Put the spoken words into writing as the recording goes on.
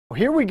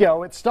Here we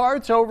go. It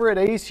starts over at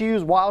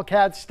ACU's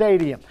Wildcat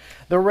Stadium.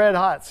 The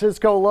red-hot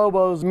Cisco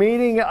Lobos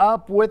meeting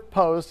up with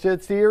Post.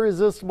 It's the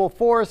irresistible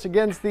force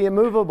against the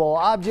immovable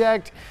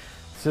object.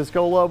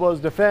 Cisco Lobos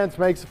defense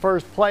makes the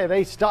first play.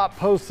 They stop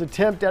Post's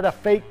attempt at a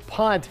fake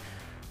punt.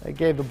 They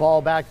gave the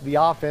ball back to the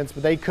offense,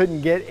 but they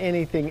couldn't get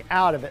anything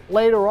out of it.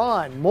 Later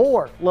on,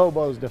 more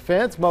Lobos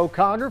defense. Mo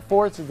Conger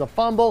forces a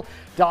fumble.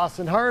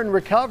 Dawson Hearn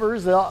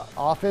recovers. The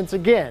offense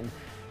again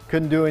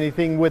couldn't do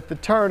anything with the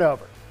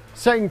turnover.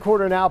 Second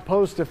quarter now,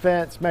 Post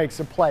defense makes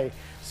a play.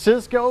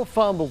 Cisco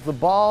fumbles the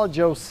ball.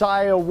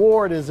 Josiah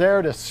Ward is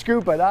there to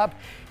scoop it up.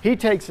 He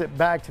takes it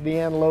back to the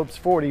Antelopes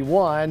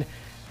 41.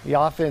 The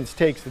offense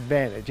takes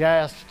advantage.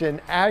 Ashton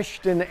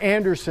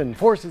Anderson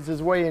forces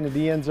his way into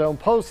the end zone.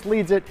 Post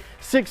leads it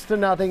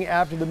 6-0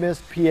 after the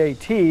missed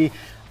PAT.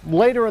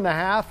 Later in the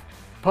half,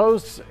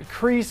 Post's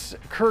Crease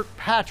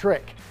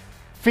Kirkpatrick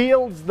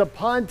fields the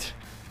punt,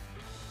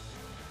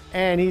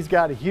 and he's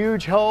got a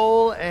huge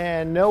hole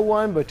and no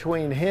one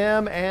between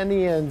him and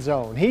the end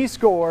zone. He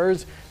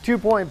scores.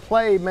 2-point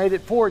play made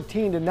it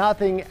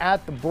 14-0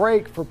 at the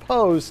break for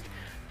Post.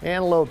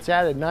 Antelopes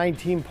added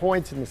 19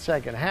 points in the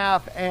second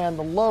half, and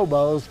the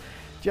Lobos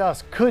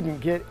just couldn't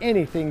get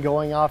anything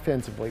going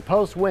offensively.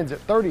 Post wins it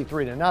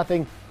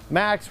 33-0.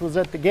 Max was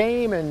at the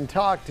game and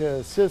talked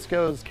to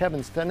Cisco's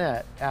Kevin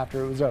Stinnett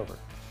after it was over.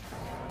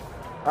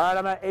 All right,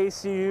 I'm at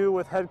ACU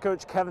with head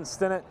coach Kevin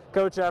Stinnett.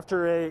 Coach,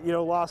 after a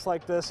loss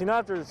like this,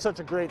 after such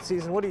a great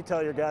season, what do you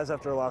tell your guys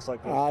after a loss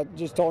like this? I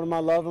just told them I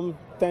love them.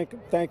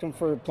 Thank them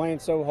for playing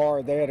so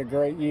hard. They had a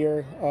great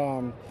year.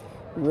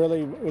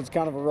 Really, it was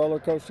kind of a roller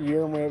coaster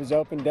year when it was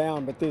up and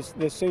down. But this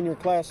senior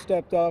class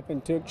stepped up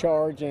and took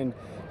charge and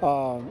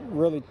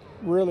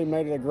really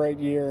made it a great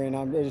year. And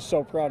I'm just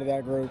so proud of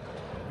that group.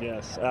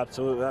 Yes,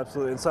 absolutely,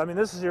 absolutely. And so,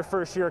 this is your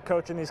first year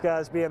coaching these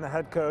guys, being the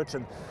head coach,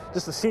 and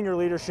just the senior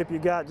leadership you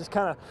got, just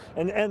kind of,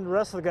 and the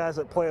rest of the guys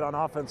that played on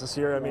offense this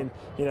year.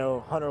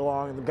 Hunter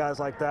Long and the guys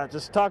like that.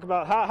 Just talk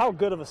about how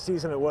good of a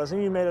season it was.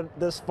 And you made it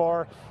this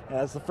far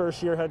as the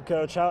first year head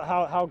coach.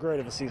 How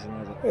great of a season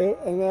was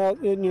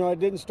it? It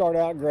didn't start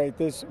out great.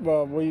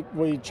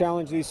 We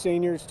challenged these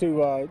seniors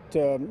to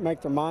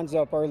make their minds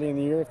up early in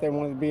the year if they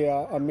wanted to be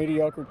a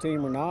mediocre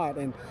team or not,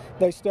 and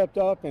they stepped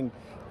up, and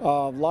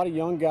a lot of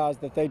young guys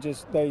that they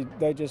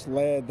just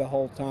led the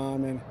whole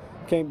time, and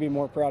can't be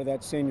more proud of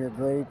that senior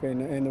group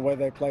and the way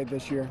they played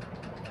this year.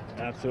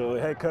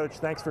 Absolutely. Hey, Coach,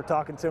 thanks for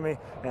talking to me,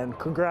 and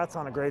congrats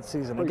on a great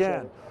season. Appreciate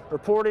Again, it.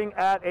 reporting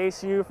at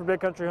ACU for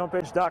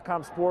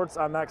BigCountryHomepage.com Sports,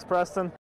 I'm Max Preston.